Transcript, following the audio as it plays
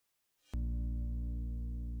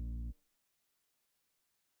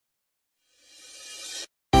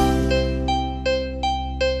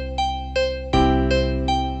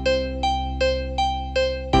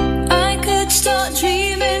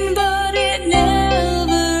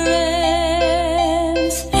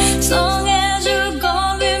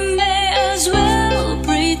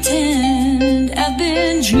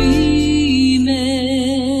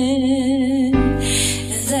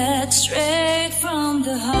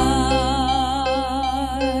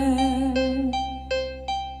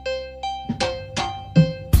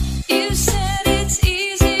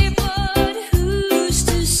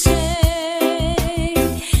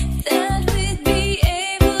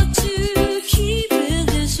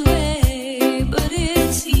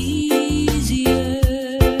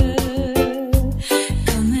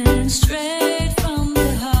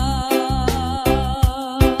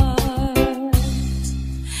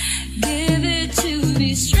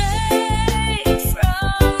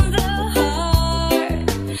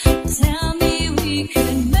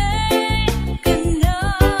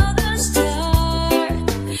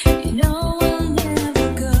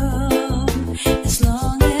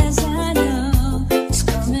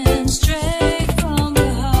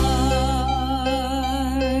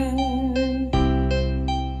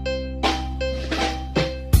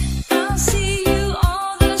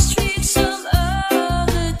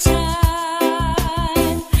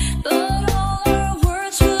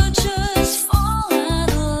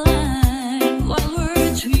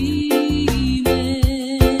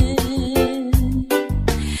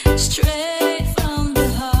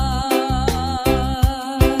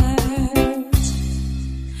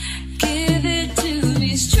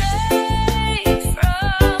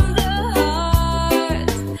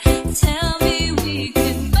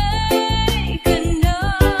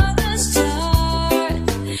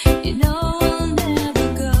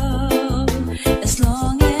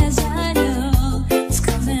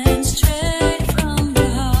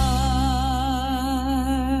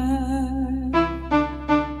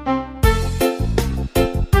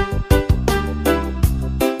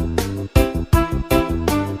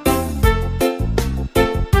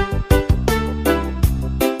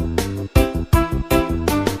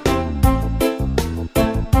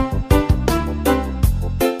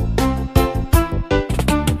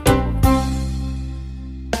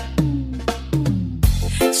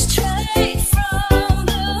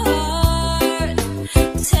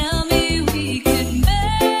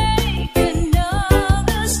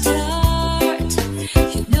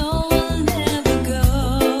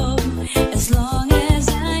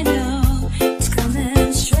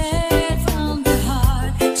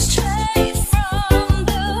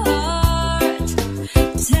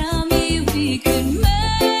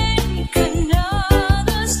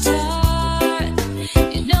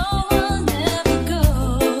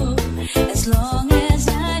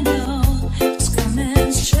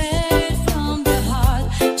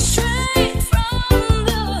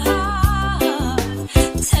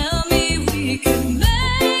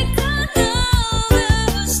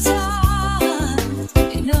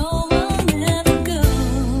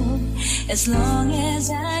as long as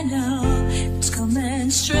I know it's coming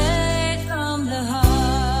straight from the heart.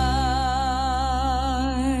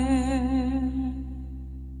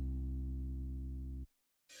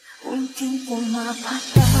 Unting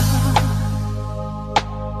pumapata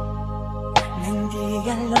nang di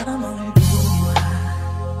alam ang buhay.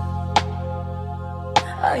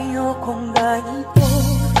 Ayokong ganito,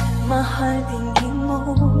 mahal tingin mo,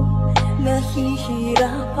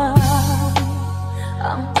 nahihirapan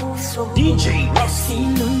ang puso DJ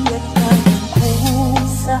sinunod ng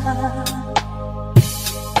kusa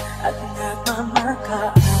at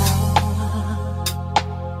nagmamakaawa.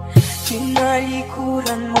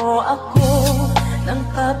 Tinalikuran mo ako ng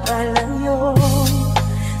kapalayo,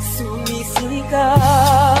 sumisigaw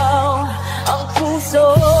ang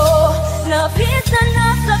puso, lapit na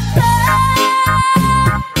nasaktan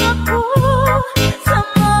ako sa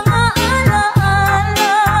mga alaala.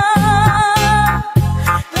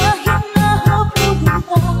 Kahit nahabulin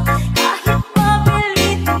pa, kahit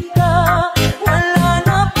mapilitin ka, wala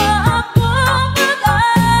na ba ako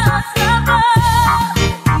mag-aasa ka?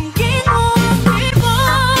 Tingin mo ang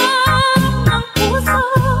ibang ng puso,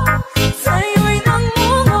 sa'yo'y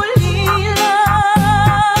nangungulila.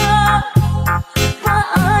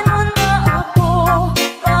 Paano na ako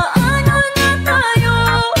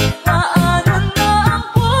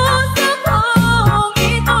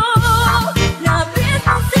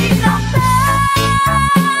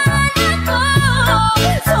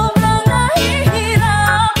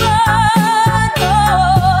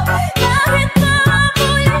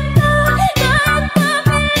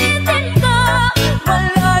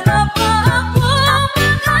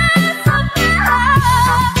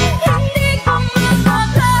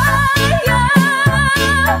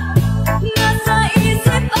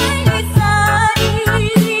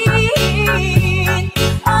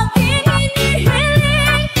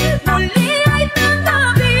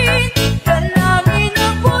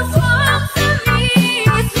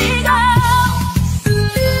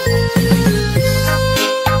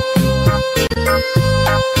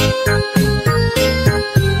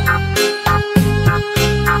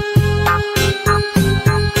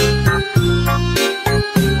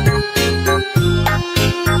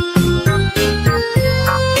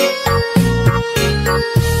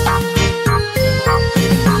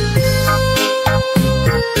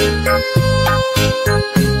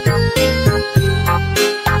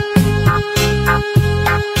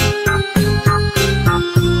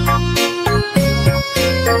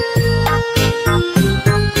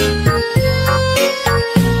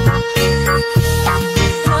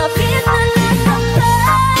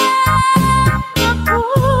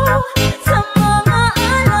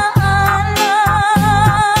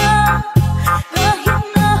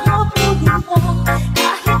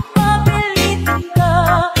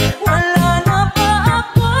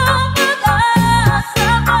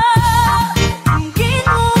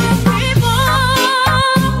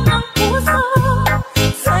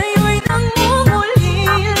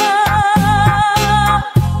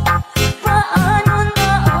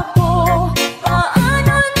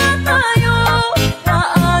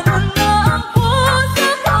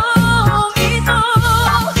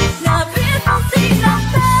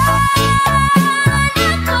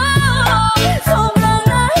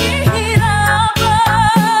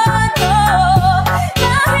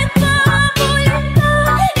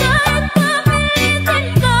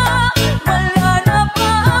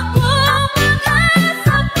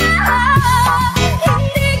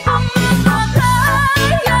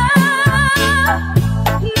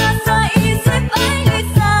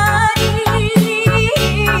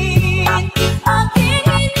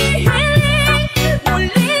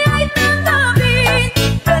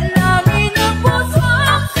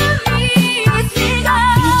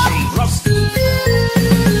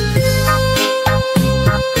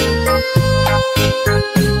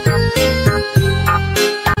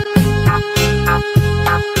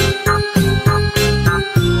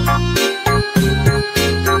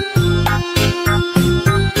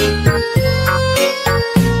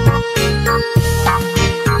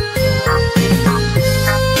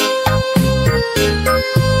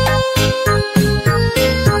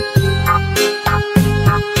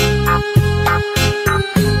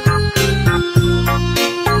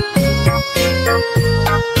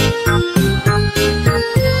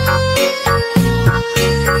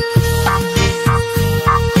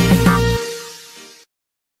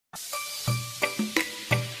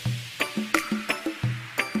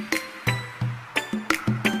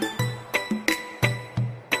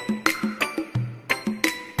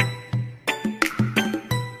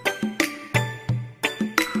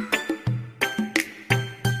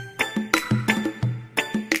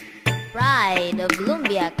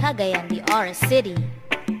via Cagayan de Oro City.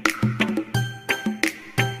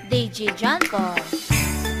 DJ John Paul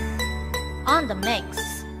on the mix.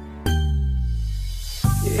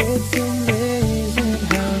 It's amazing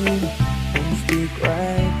how you can speak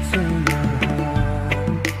right to my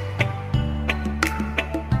heart.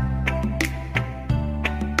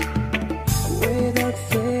 Without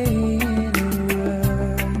saying a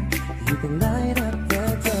word, you can light up the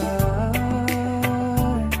dark.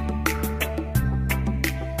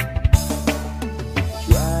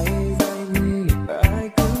 Try as I may, I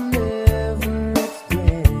can never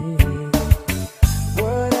explain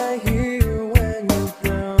what I hear when you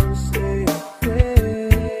don't say a thing.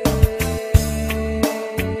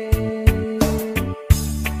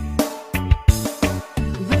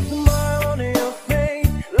 The smile on your face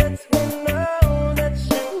lets me know that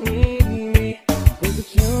you need me. There's a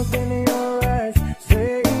truth in your eyes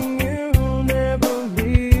saying you'll never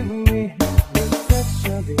leave me. The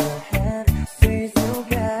touch of your hand says you'll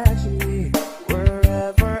catch me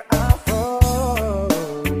wherever I fall.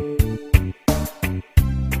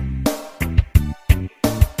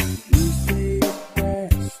 You say it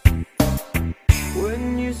best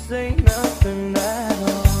when you say nothing at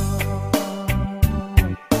all.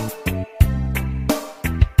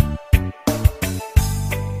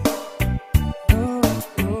 Oh,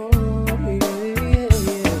 yeah,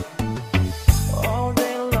 yeah. All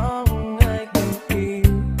day long I can hear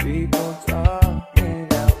people talking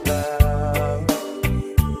out loud.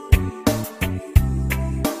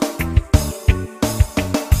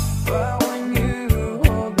 But when you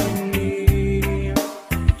hold me near,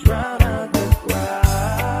 drown out the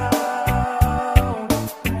crowd.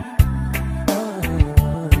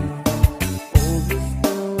 Oh,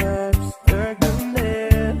 Mr. Webster could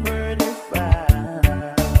never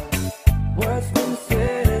define what's been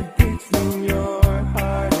said between your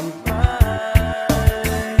heart and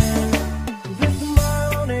mine. The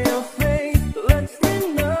smile on your face lets me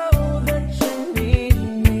know that you need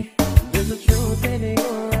me. There's a truth in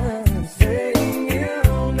your eyes saying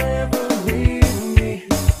you'll never leave me.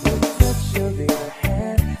 The touch of your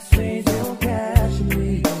hand says you'll catch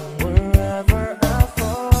me wherever I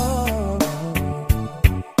fall.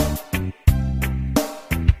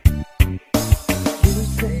 You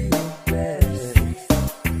say it best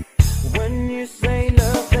when you say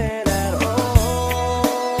nothing at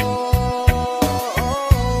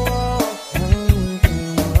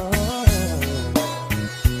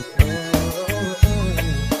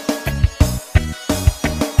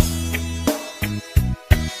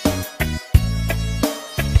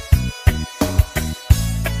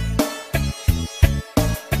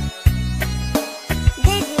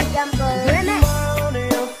DJ John Paul The remix. smile on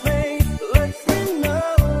your face lets me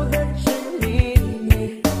know that you need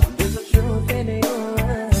me. There's a truth in your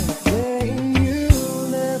eyes saying you'll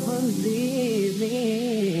never leave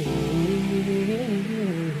me.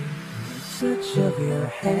 Touch of your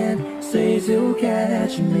hand says you'll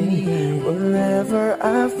catch me wherever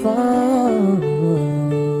I fall.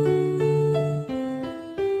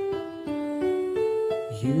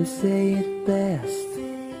 You say it best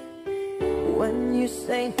when you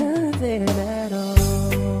say nothing at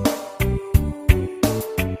all.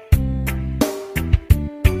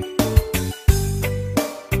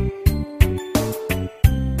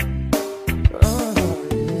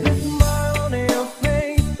 The smile on your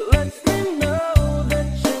face lets me know that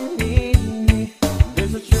you need me.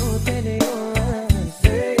 There's a truth in your eyes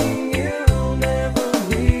saying you'll never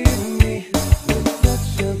leave me. The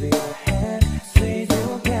touch of your hand says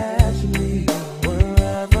you'll catch me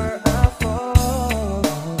wherever I fall.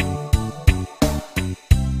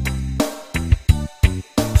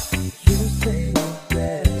 You say it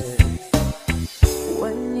best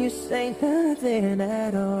when you say nothing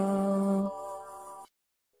at all.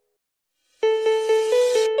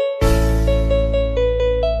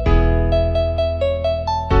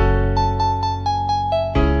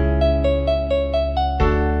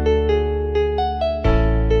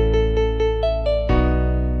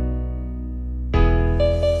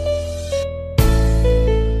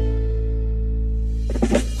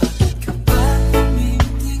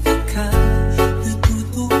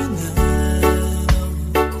 Natutunan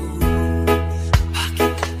ako.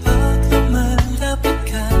 Bakit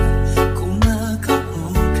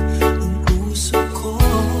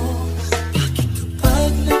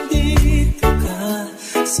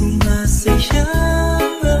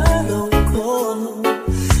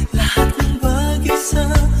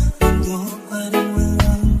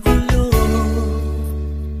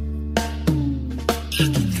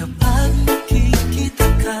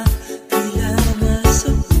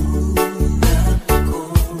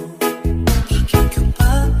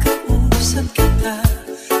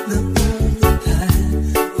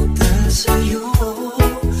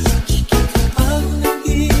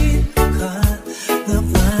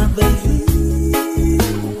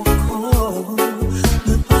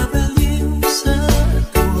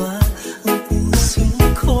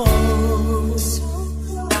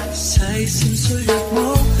isang sulat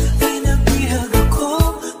mo ay nabihag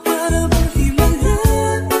ako para mahimala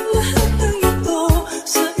ang lahat ng ito.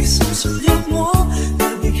 Sa isang sulat mo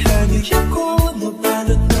nabighani ako,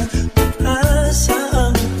 nabalot ng pag-asa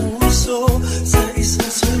ang puso. Sa isang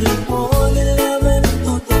sulat mo nalaman ang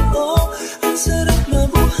totoo, ang sarap na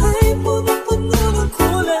buhay, punong-puno ng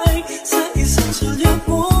kulay. Sa isang sulat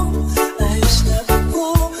mo ayos na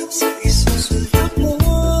ako, sa isang sulat mo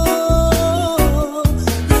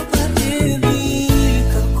napaibig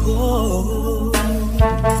ako.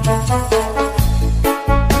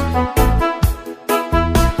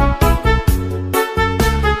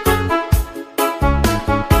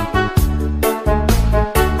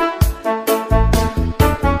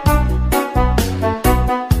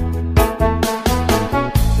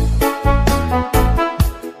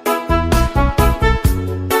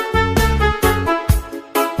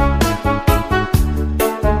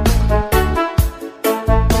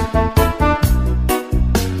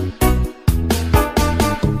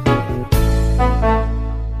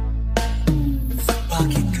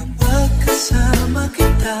 Bakit kapag kasama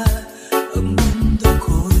kita, ang mundo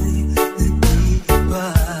ko'y nag-iiba?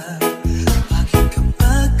 Bakit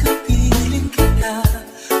kapag kapiling kita,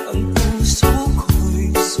 ang puso ko'y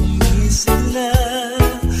sumisila?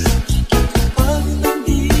 Bakit kapag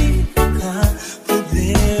nandito ka,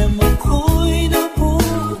 problema ko'y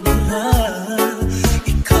nabubura?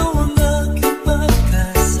 Ikaw ang aking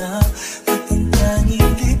pag-asa at ang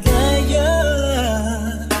tanging ligaya.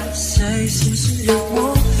 Sa isang sulat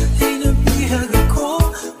mo ay nabihag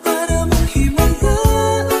ako para mahimala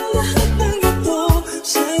ang lahat ng ito.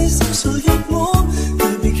 Sa isang sulat mo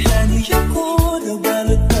nabighani ako,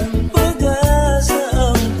 nabalot ng pag-asa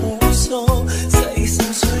ang puso. Sa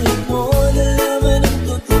isang sulat mo nalaman ang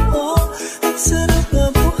totoo, ang sarap na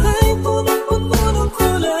buhay, punong-puno ng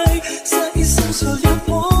kulay. Sa isang sulat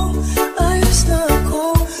mo ayos na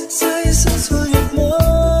ako, sa isang sulat mo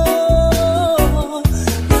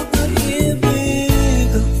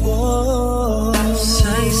napaibig ako.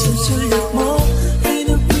 Sa isang sulat mo ay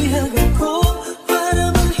nabihag ako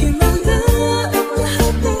para mahimala ang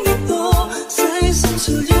lahat ng ito. Sa isang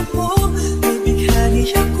sulat mo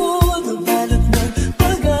nabighani ako, nabalot ng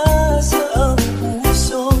pag-asa ang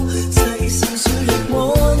puso. Sa isang sulat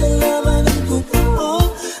mo nalaman ang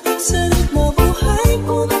totoo, ang sarap na buhay,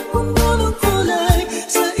 punong-puno ng kulay.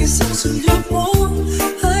 Sa isang sulat mo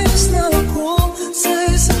ayos na ako, sa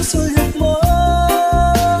isang sulat mo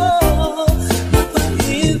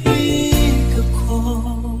napaibig ako.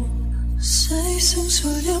 Sa isang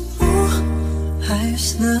sulat mo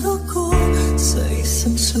ayos na ako, sa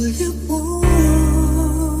isang sulat mo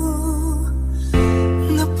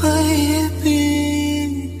napaibig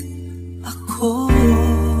ako.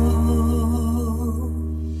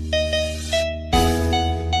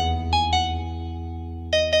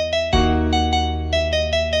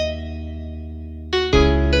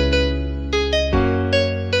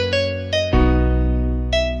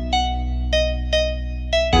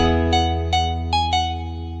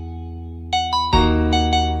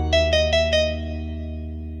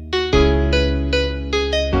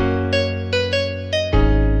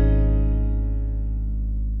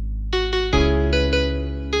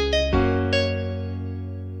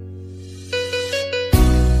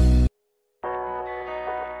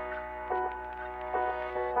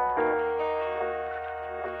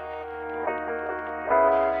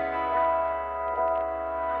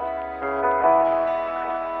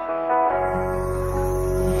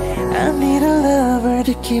 I need a lover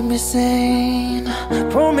to keep me sane,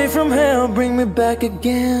 pull me from hell, bring me back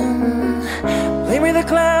again. Play me the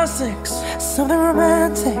classics, something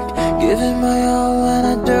romantic, give it my all when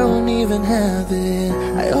I don't even have it.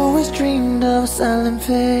 I always dreamed of a silent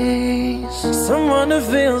face, someone who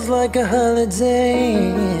feels like a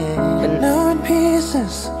holiday. But now in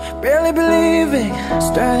pieces, barely believing,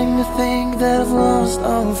 starting to think that I've lost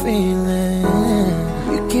all feeling.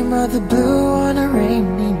 You came out the blue on a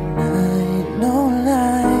rainy night, no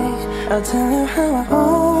lie, I'll tell you how I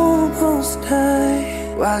almost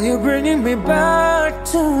died, while you're bringing me back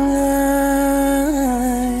to life.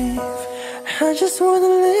 I just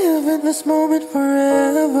wanna live in this moment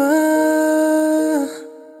forever,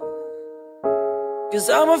 'cause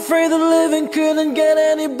I'm afraid that living couldn't get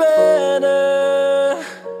any better.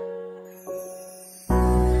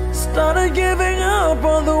 Started giving up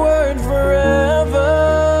on the word forever,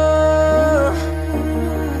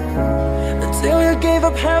 until you gave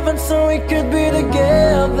up heaven so we could be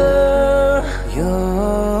together.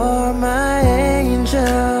 You're my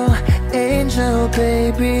angel, angel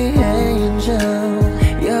baby, angel.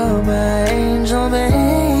 You're my angel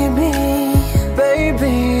baby,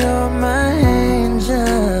 baby, you're my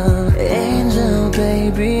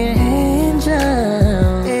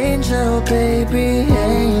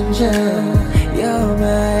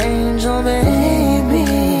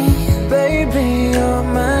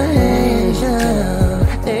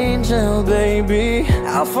baby.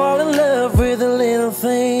 I'll fall in love with the little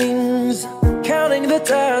things, counting the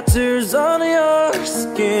tattoos on your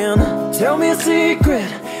skin. Tell me a secret,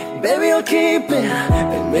 baby, I'll keep it,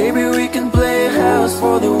 and maybe we can play house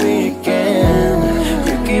for the weekend.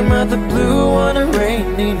 You came out the blue on a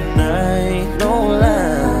rainy night, no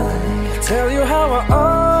lie. I'll tell you how I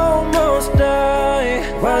almost die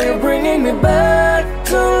while you're bringing me back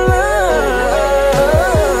to life.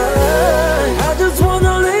 I just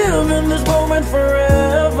wanna live in this moment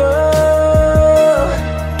forever,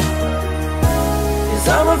 'cause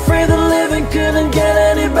I'm afraid that living couldn't get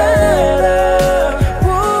any better.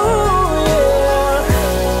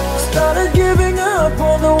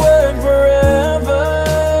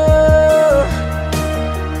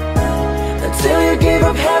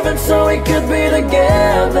 Heaven so we could be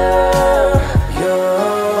together.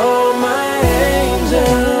 You're my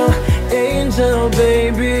angel, angel,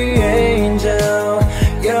 baby, angel.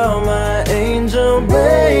 You're my angel,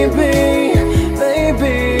 baby,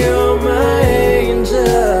 baby. You're my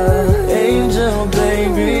angel, angel,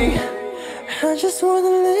 baby. I just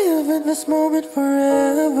wanna live in this moment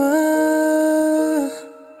forever,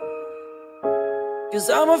 'cause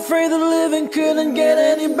I'm afraid that living couldn't get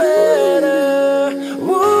any better.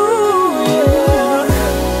 Ooh, yeah.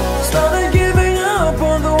 Started giving up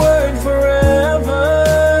on the word forever,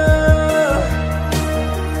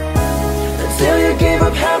 until you gave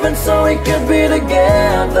up heaven so we could be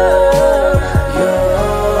together.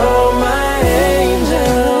 You're my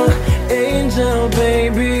angel, angel,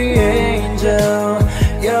 baby, angel.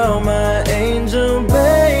 You're my angel,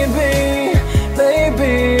 baby,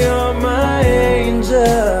 baby. You're my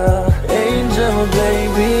angel, angel,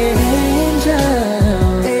 baby,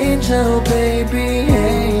 angel, baby,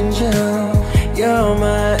 angel. You're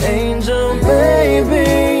my angel, baby,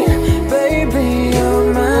 baby. You're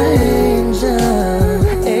my angel,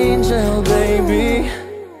 angel, baby.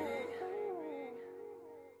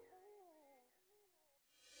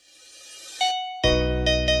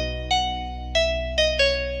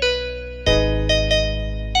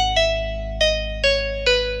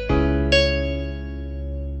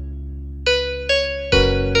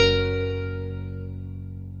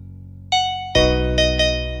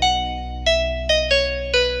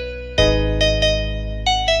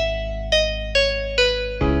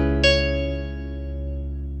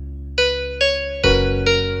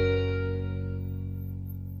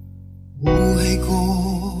 Buhay ko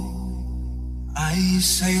ay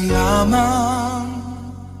sa'yo lamang,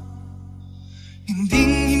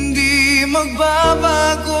 hindi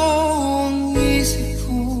magbabago ang isip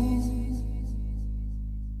ko.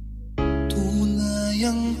 Tunay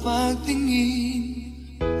ang pagtingin,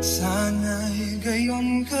 sana'y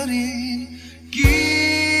gayon ka rin, giliw.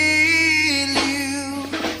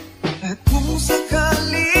 At kung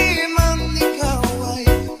sakali mang ikaw ay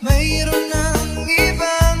mayroon ng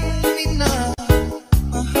ibang minamahal,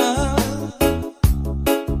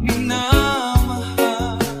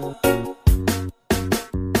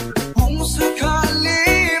 kung sakali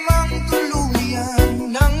mang tuluyan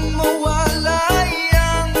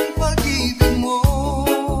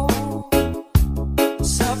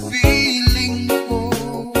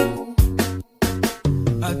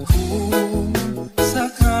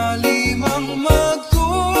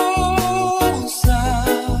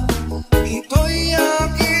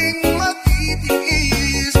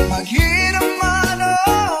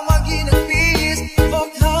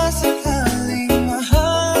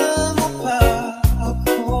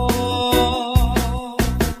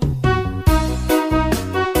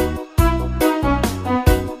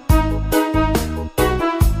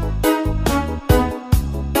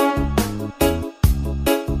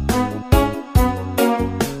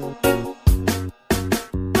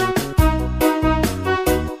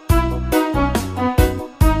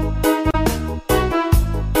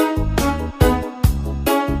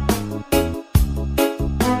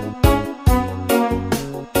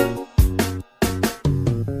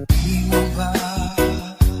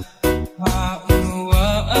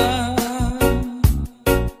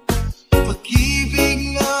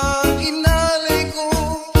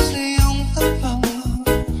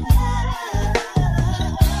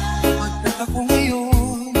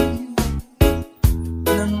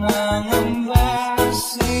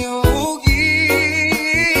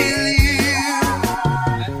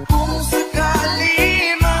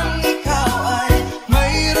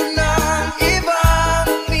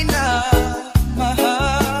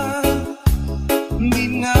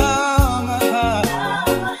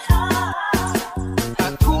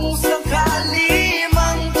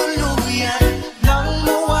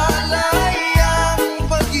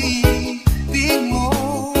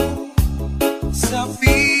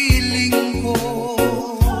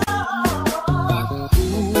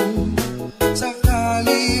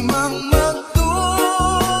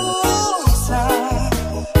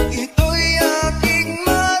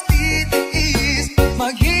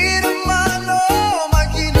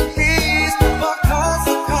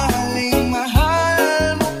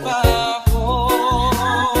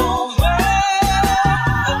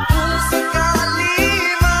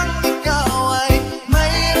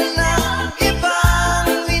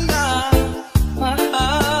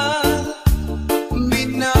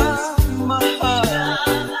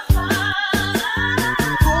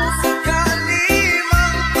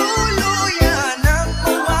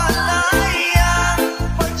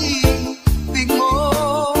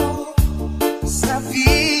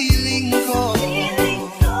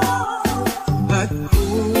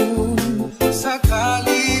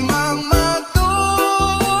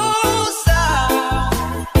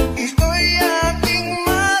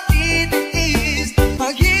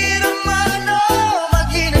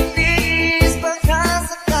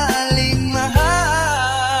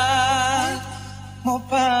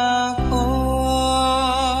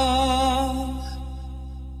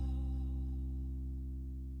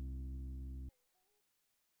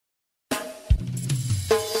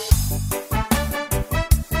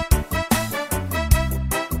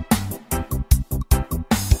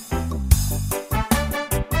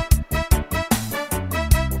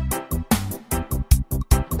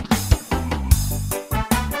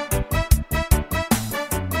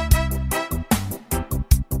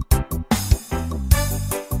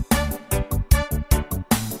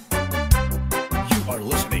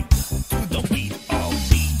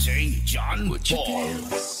Would you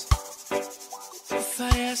dance if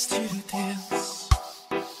I asked you to dance?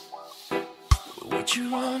 Would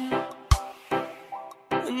you run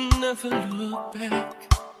and never look back?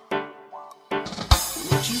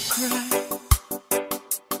 Would you cry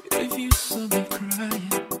if you saw me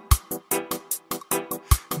crying?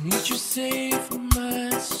 Would you save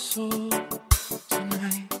my soul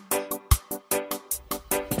tonight?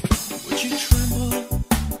 Would you tremble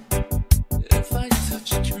if I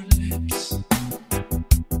touched your lips?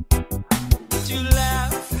 Would you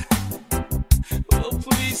laugh? Oh,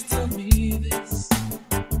 please tell me this.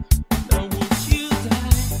 Now would you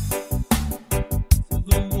die for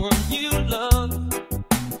the one you love?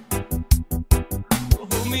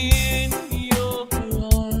 Hold me in your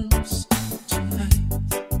arms tonight.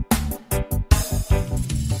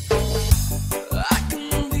 I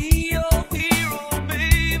can be your hero,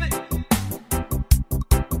 baby.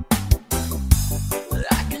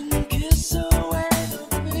 I can kiss away the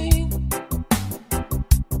pain.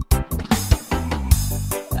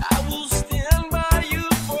 I will stand by you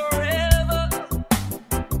forever.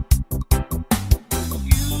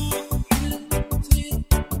 You can take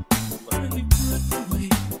my breath away.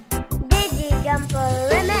 Digi Jumper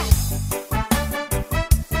Remix.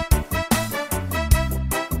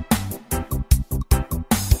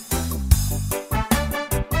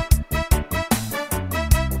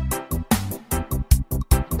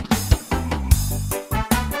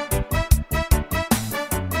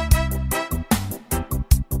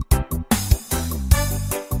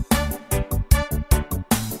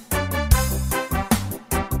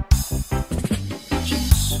 Would you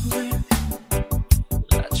swear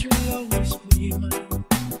that you'll always be mine?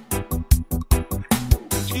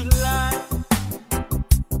 Would you lie?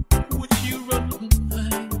 Would you run and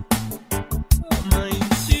hide? Am I in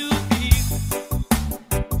too deep?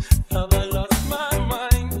 Have I lost my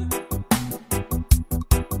mind?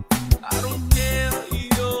 I don't care,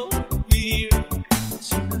 you're here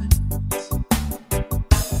tonight.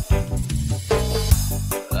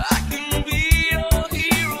 I can be your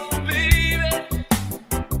hero, baby.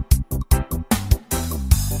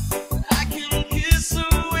 I can kiss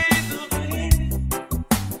away the pain.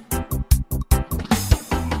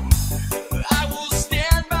 I will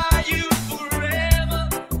stand by you forever.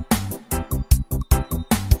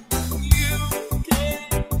 You can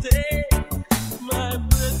take my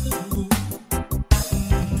breath away.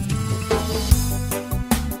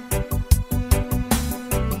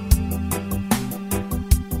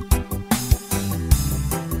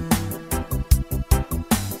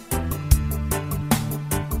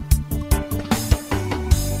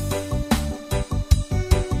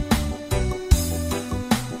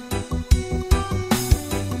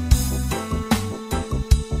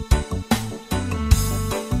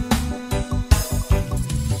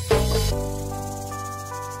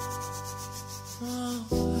 Oh,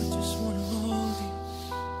 I just wanna hold you.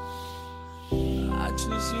 I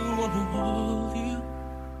just wanna hold you.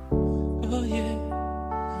 Oh yeah.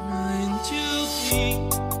 Am I in too deep?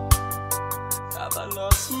 Have I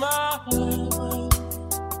lost my mind?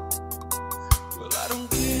 Well, I don't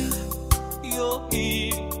care. You're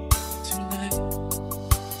here tonight.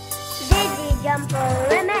 Digi Jumper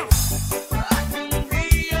Remix. I can be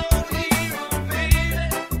your hero, baby.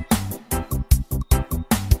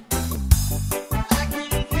 I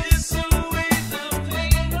can kiss away the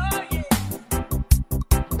pain. Oh yeah.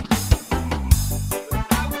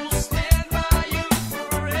 I will stand by you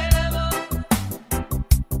forever.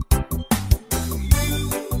 You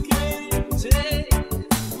can take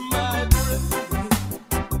my breath away.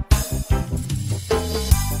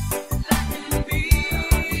 I can be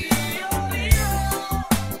your hero.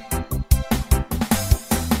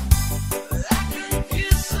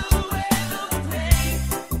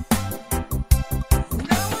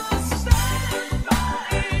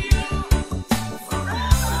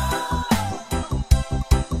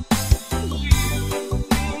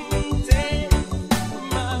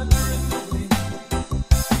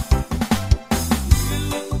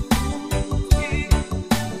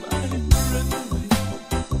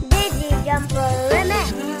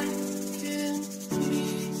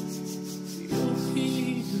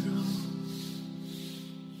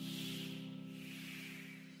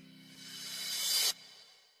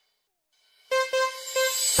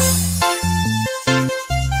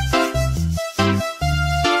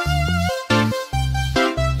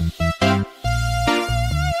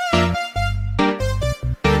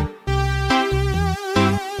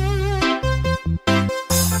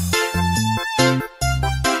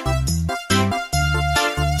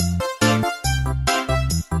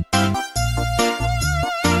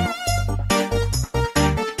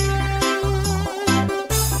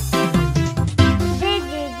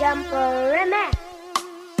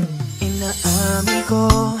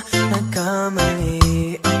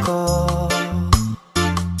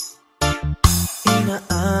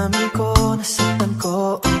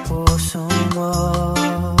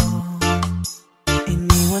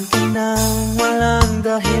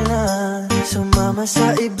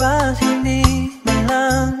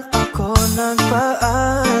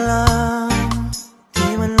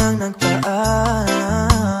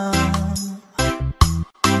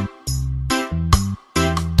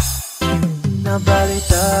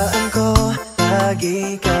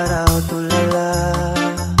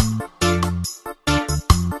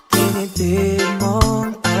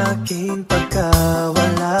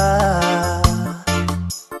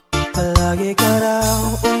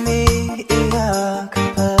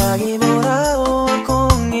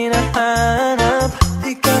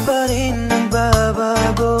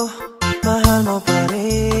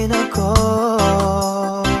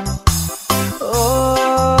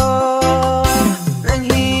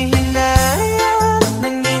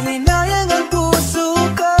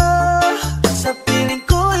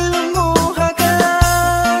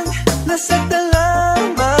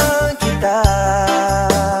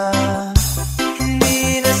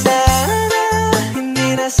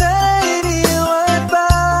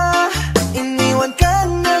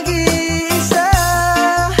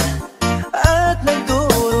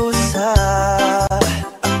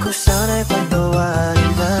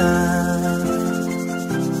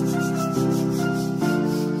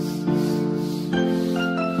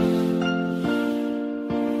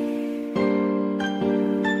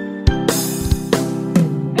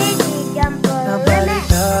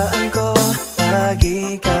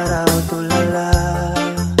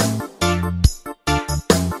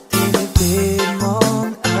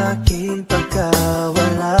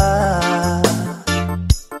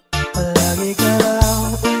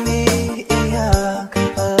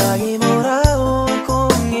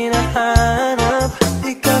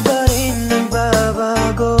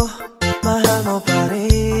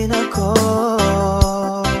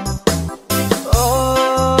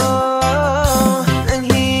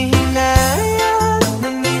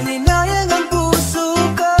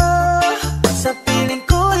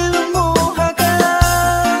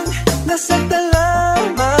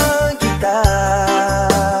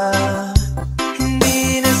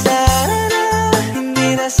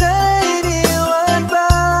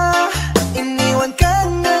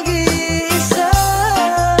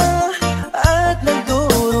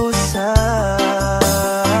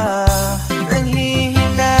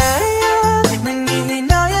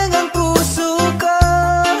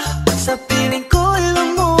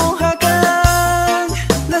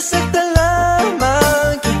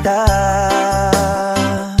 kita.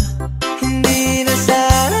 Hindi na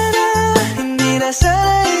sana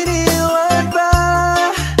iniwan pa.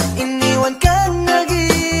 Iniwan kang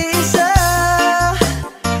nag-iisa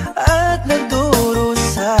at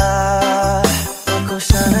nagdurusa. Ako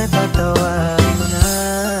sana'y patawarin mo na.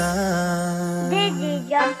 Digi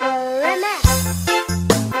Jumper Remix.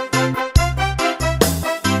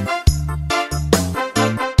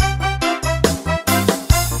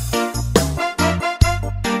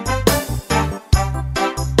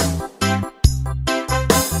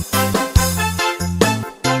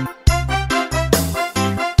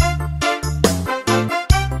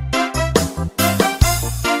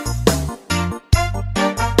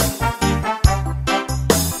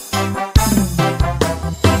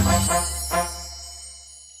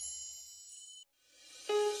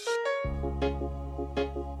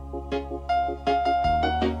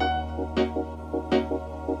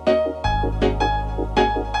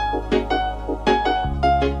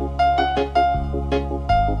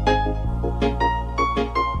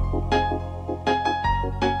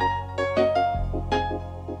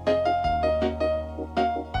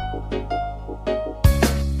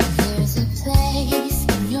 There's a place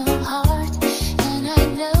in your heart, and I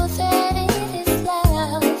know that it is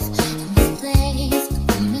love. And this place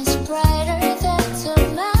is brighter than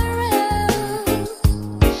tomorrow.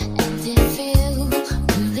 And if you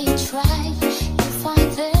really try, you'll find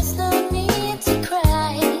there's no need to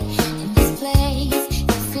cry. In this place, you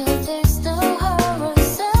feel there's no horror,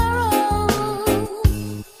 sorrow.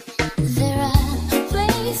 There are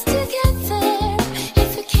ways to get there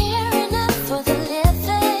if you care enough for the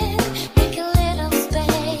living. Make a little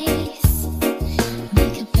space,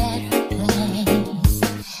 make a better place.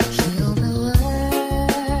 Heal the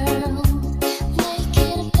world, make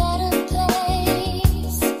it a better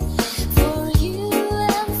place for you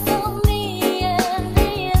and for me and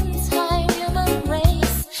the entire human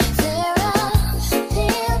race. There are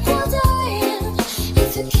people dying.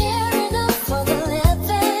 If you care enough for the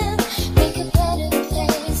living, make a better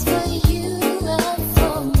place for you and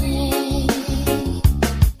for me.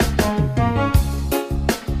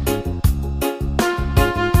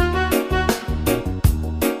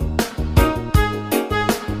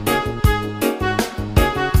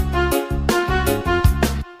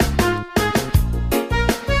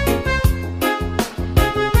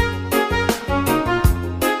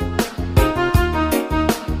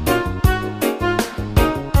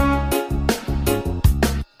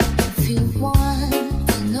 If you want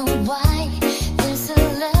to know why, there's a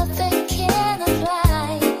love that cannot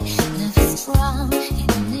lie. Love is strong,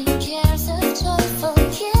 it only cares of joyful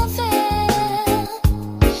giving.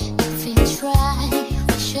 If we try,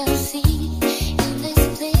 we shall see. In this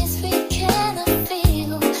place we cannot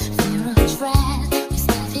feel fear of dread. We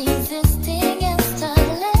start existing and start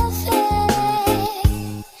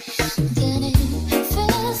living. Then it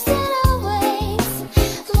feels that always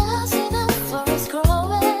love's enough for us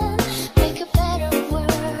growing. Make a better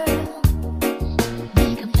world,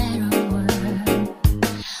 make a better world.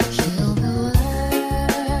 Heal the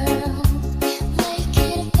world, make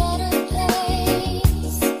it a better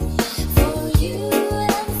place for you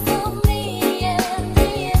and for me and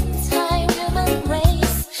the entire human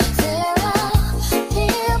race. There are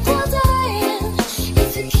people dying. If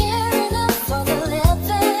you care enough for the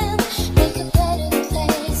living, make a better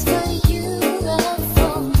place for you and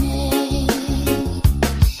for me.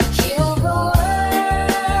 Heal the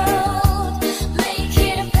world, make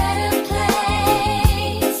it a better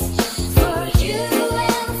place for you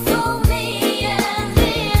and for me and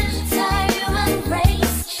the entire human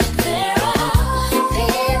race. There are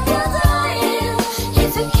people dying.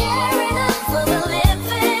 If you care enough for the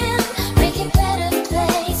living, make a better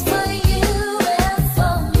place for you and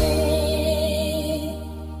for me.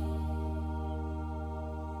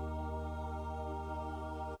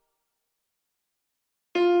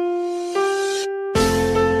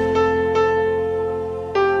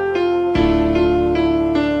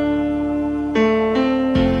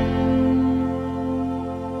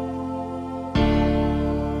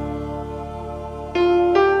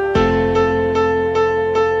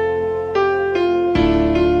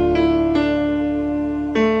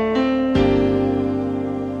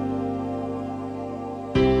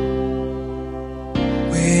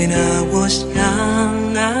 When I was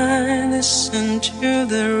young, I listened to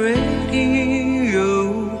the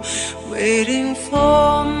radio, waiting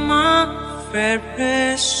for my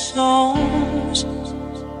favorite songs.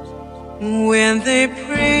 When they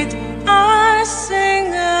prayed, I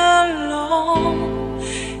sang along.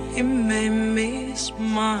 It made me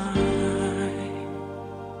smile.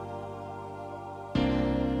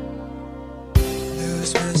 The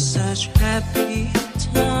Those were such happy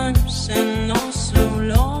times and not so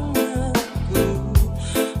long ago.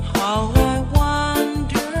 How I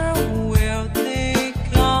wonder where they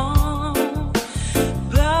gone,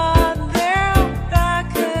 but they're back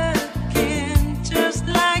again, just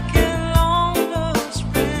like a long lost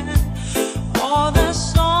friend. All the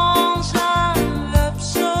songs I love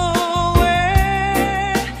so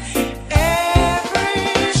well,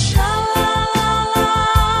 every sha-la-la-la,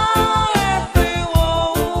 every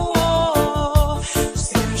whoa-whoa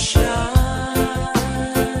still shines.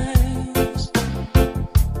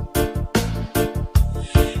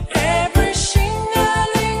 Every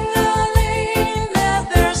shing-a-ling-a-ling that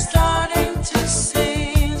they're starting to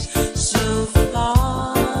sing so fine.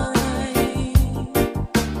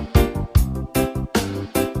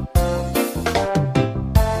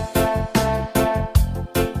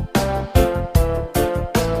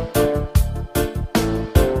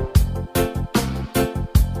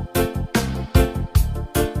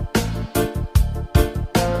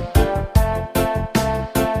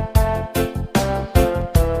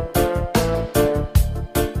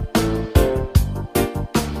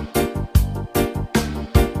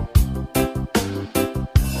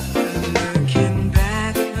 Looking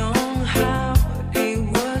back on how it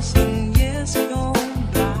was in years gone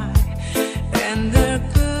by, and the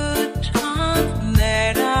good time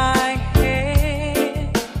that I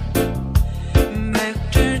had, but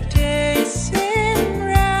today seems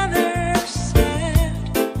rather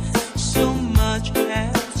sad. So much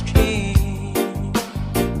has changed.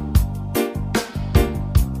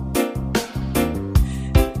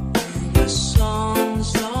 The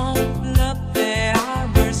songs of love that I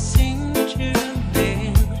will sing to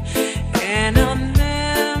them, and I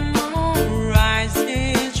memorize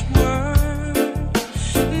each word.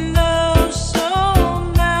 Those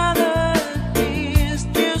old melodies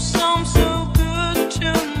still sound so good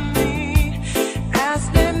to me as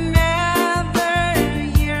they melt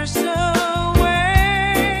the years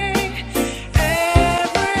away.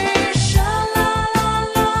 Every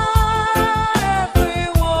sha-la-la-la, every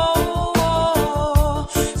whoa-whoa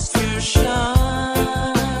still shines.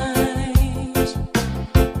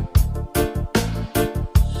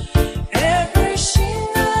 Every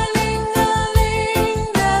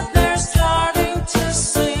shing-a-ling-a-ling that they're starting to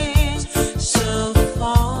sing so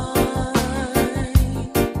fine.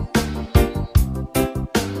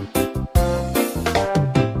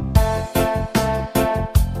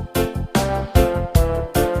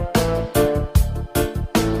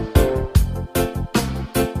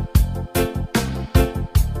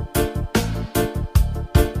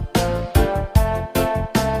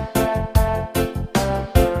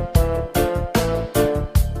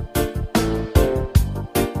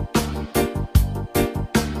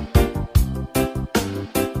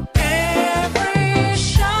 Every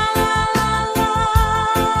sha-la-la-la,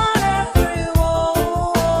 every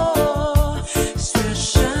whoa-whoa still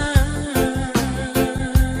shines.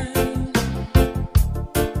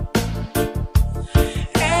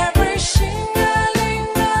 Every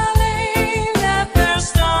shing-a-ling-a-ling that they're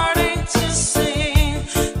starting to sing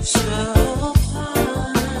so fine.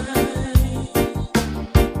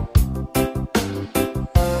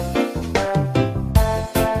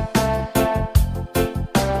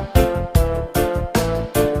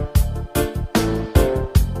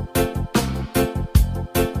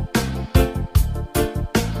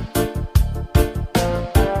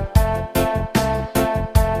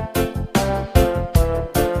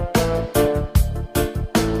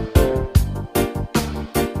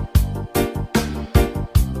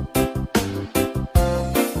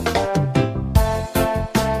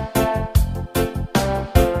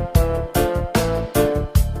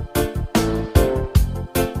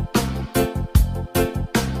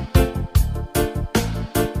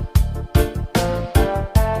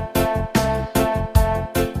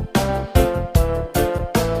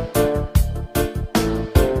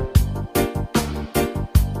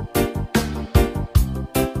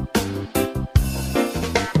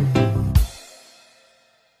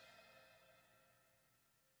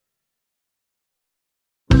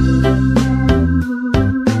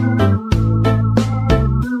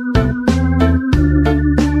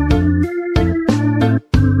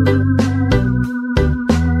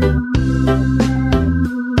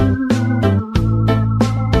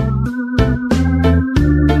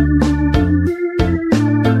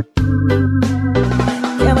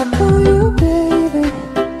 Can I call you baby?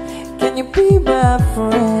 Can you be my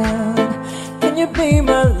friend? Can you be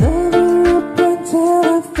my lover up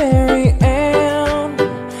until the very end?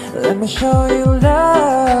 Let me show you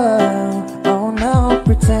love. Oh no,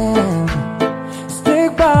 pretend.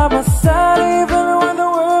 Stick by my side even when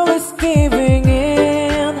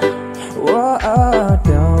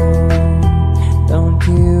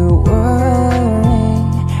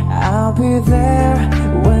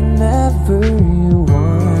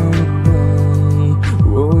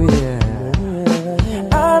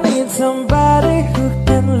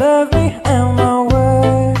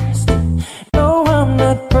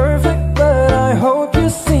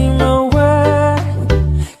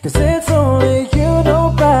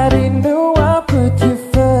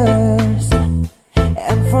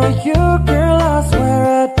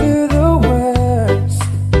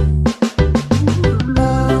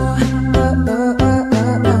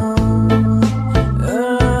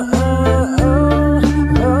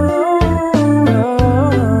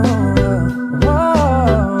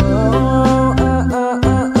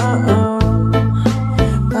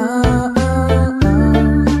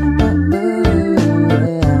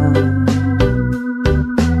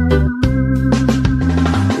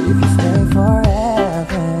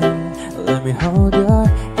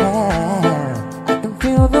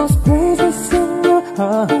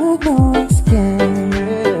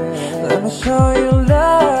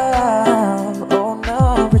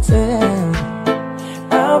pretend.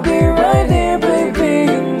 I'll be right here,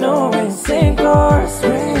 baby, you know it, sink or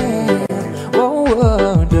swim. Whoa,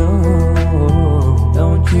 whoa,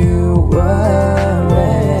 don't you worry.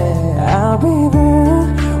 I'll be there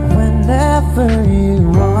whenever you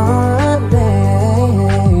want it.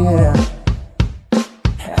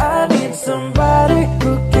 I need somebody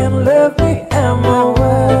who can love me and my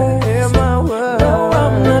word. No,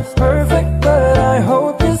 I'm not perfect, but I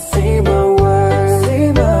hope you see my words.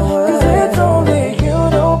 Cause it's only you,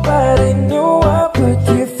 nobody knew I put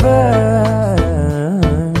you first.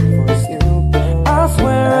 I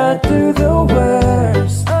swear I do the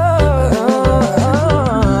worst.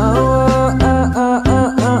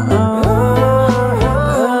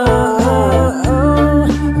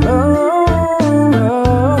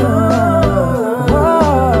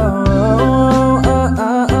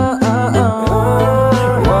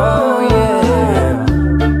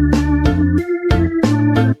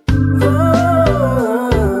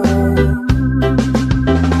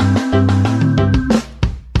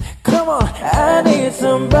 Come on, I need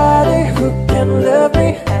somebody who can love me.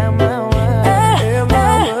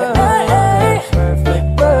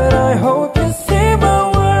 But I hope you see my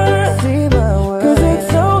words. Cause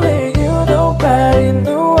it's only you, nobody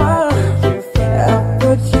knew I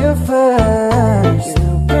put you first.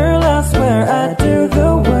 Girl, I swear I do the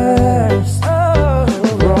worst. Oh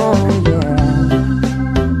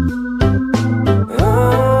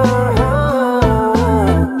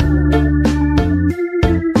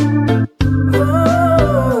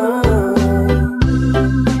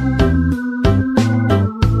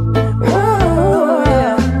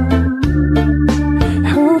yeah.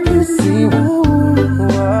 Hope you see.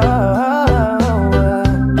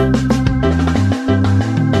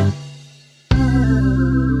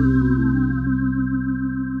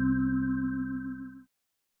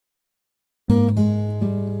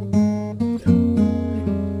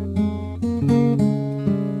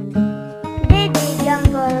 Digi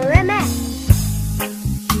Jungle Remix.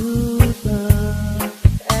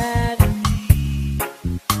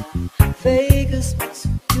 Fake a space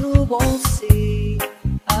you won't see.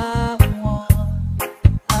 I'm one,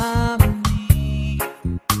 I'm me.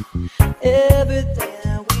 Everything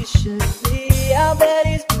that we should be. I bet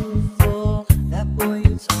he's beautiful, that boy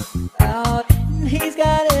you talk about. And he's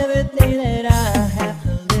got everything that I have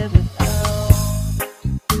to live without.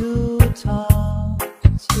 You talk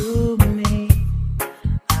to me,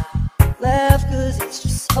 I laugh cause it's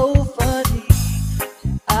just so funny.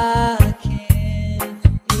 I can't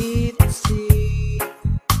even see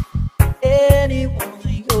anyone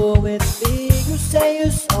when you're with me. You say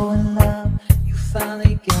you're so in love, you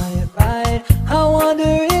finally got it right. I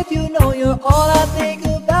wonder if you know you're all I think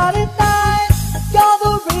about at night. You're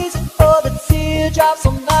the reason for the teardrops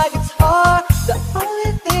on my guitar, the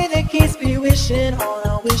only thing that keeps me wishing on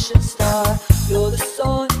a wishing star. You're the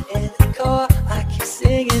song in the car, I keep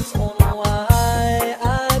singing, don't know why I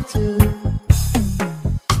do.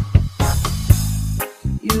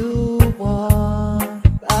 You walk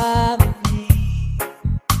by me,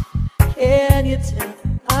 can you tell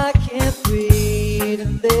I can't breathe?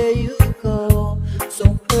 And there you go, so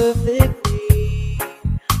perfectly,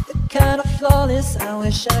 the kind of flawless I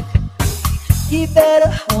wish I could be. He better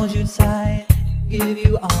hold you tight, give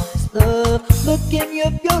you all his love. Look in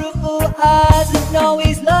your beautiful eyes and know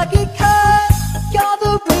he's lucky, cause you're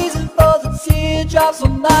the reason for the teardrops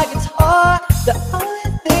on my guitar, the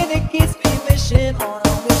only thing that keeps me wishing on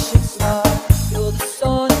a wishing star. You're the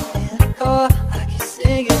song in the car, I keep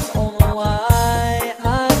singing, don't know why I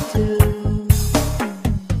do.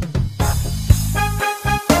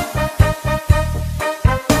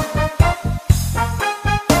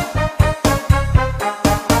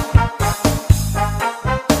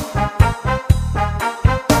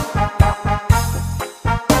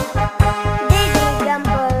 Digi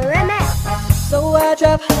Jungle Remix. So I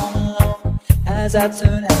drive home alone as I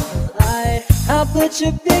turn out the light. I'll put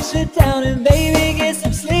your picture down and baby get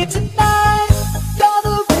some sleep tonight. You're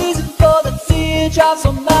the reason for the teardrops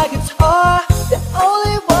on my guitar, the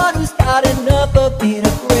only one who's got enough of me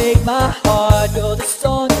to break my heart. You're the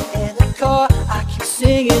song in the car, I keep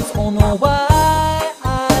singing, don't know why I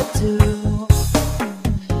do.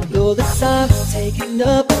 You're the time taken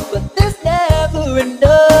up, but there's never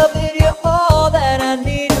enough. And you're all that I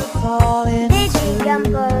need to fall Digi into.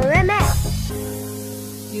 Jungle Remix.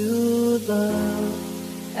 You look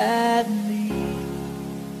at me,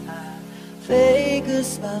 I fake a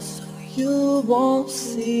smile so you won't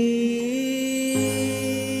see.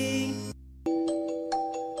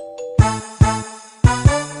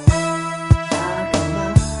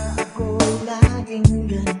 Akala ko laging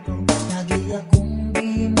ganito, lagi akong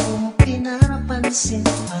di napapansin,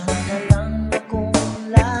 para na lang akong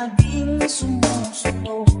laging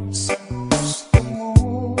sumusunod sa gusto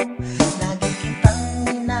mo. Lagi kitang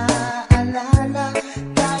inaalala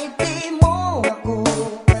kahit di mo ako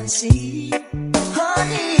pansin.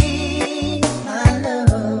 Honey, my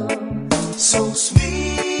love, so sweet.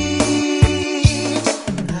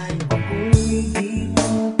 Kahit ako'y di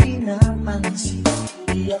mo pinapansin,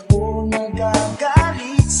 di ako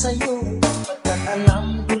nagagalit sa'yo, pagkat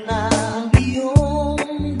alam ko na ang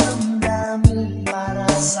iyong damdamin para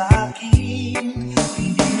sa'kin.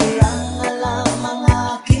 Hindi mo lang alam ang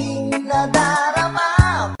aking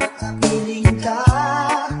nadarama pagkapiling ka.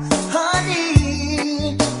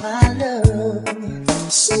 Honey, my love,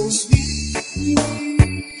 so sweet.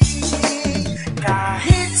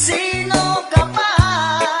 Kahit sino ka pa,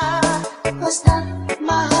 basta't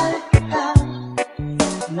mahal kita.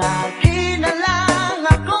 Lagi na lang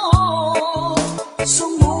ako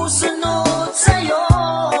sumusunod sa'yo.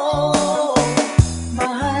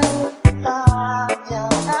 Mahal kita,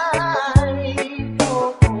 yan ay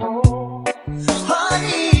totoo.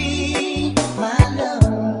 Honey, my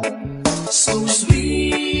love, so sweet.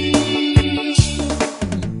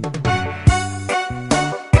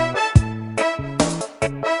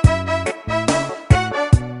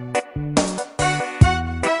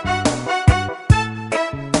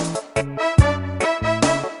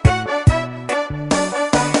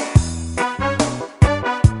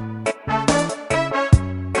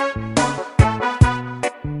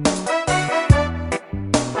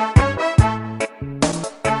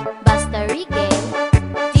 Basta Reggae,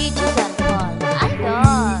 DJ Danton,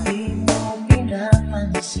 Idol. Hindi mo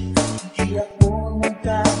pinapansin, hindi ako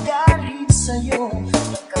nagagalit sa'yo,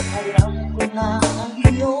 pagkat alam ko na ang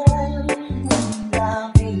iyong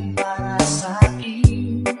damdamin para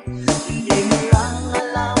sa'kin. Hindi mo lang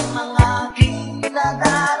alam ang aking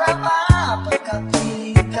nadarama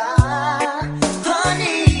pagkapiling ka.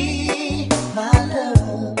 Honey, my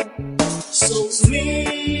love, so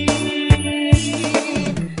sweet.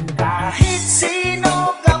 Kahit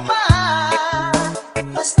sino ka pa,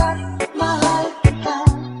 basta't mahal kita.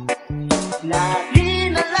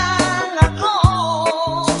 Lagi na lang ako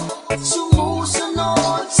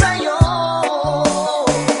sumusunod sa'yo.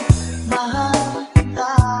 Mahal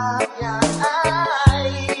kita, yan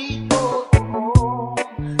ay totoo.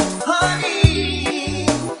 Honey,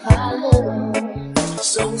 my love,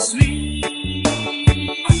 so sweet.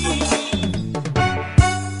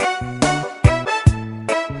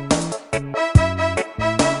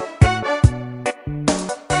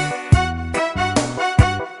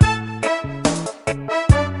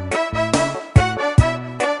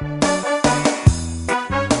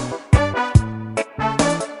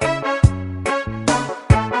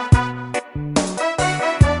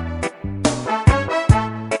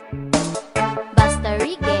 Basta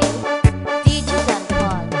Reggae, DJ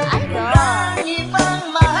Danton, Idol. Lagi pang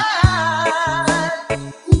mahal,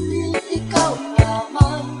 hindi ikaw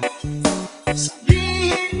lamang.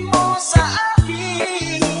 Sabihin mo sa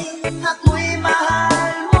akin, ako'y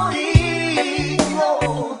mahal mo rin.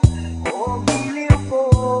 O giliw ko,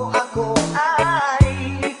 ako ay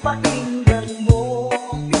pakinggan mo.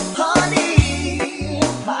 Honey,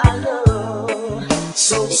 my love,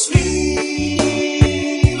 so sweet.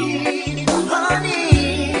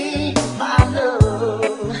 Honey, my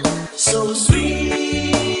love, so sweet.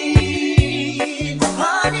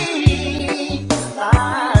 Honey,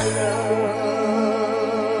 my love,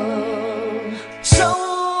 so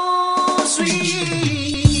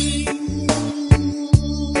sweet.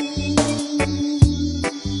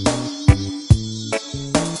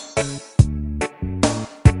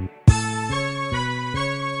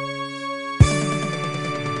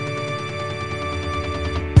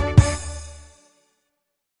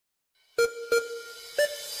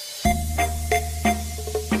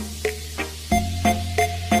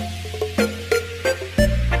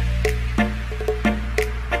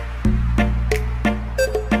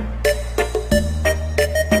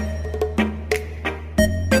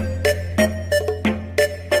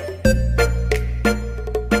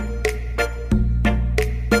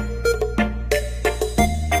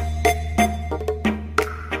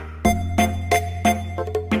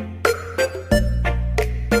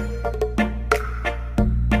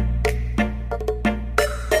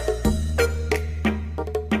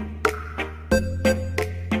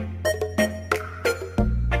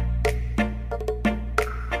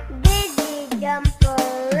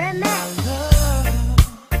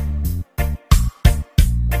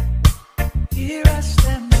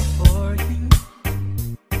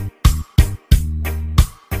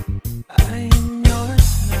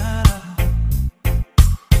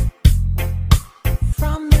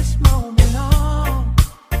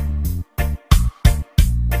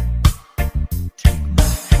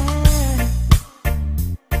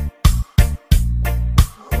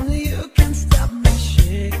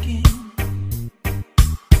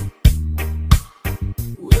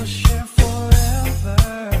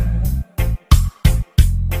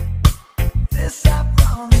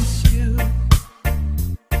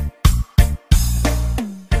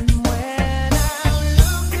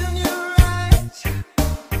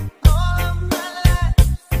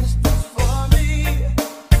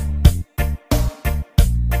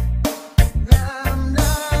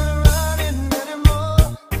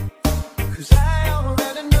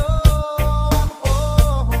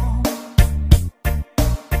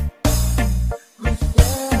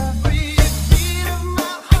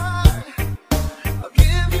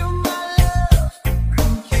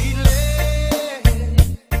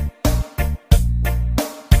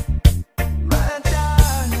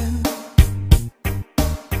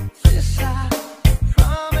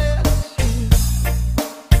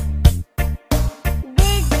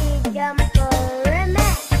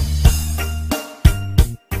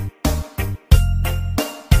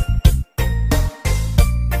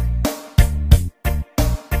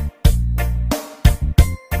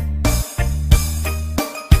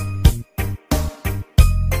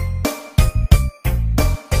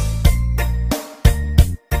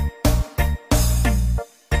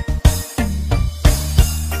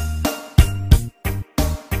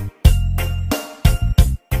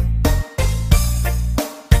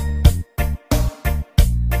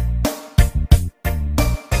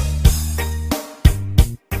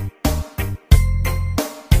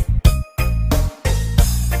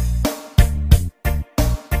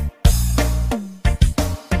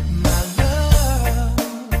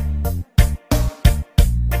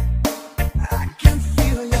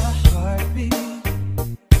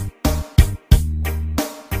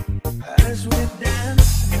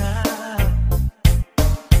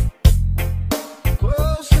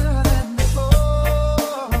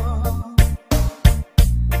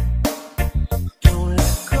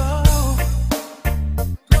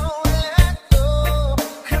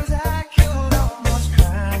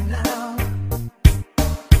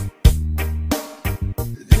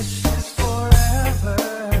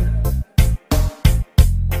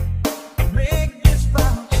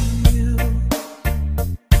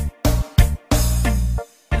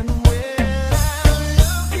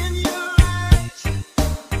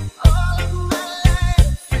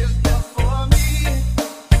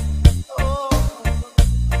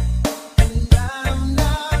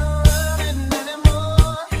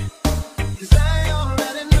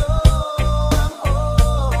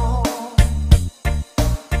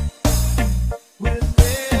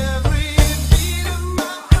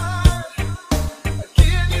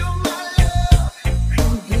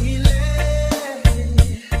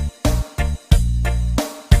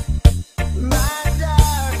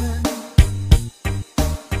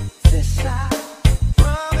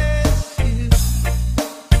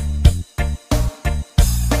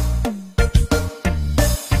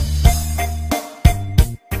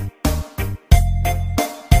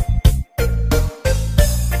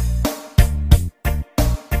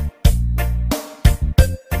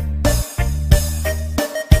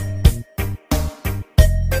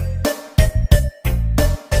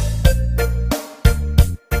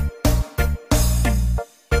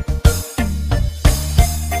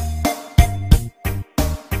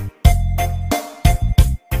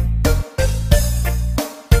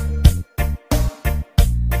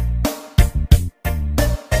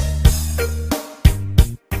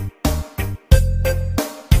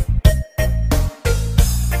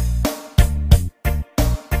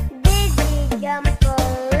 Gumbo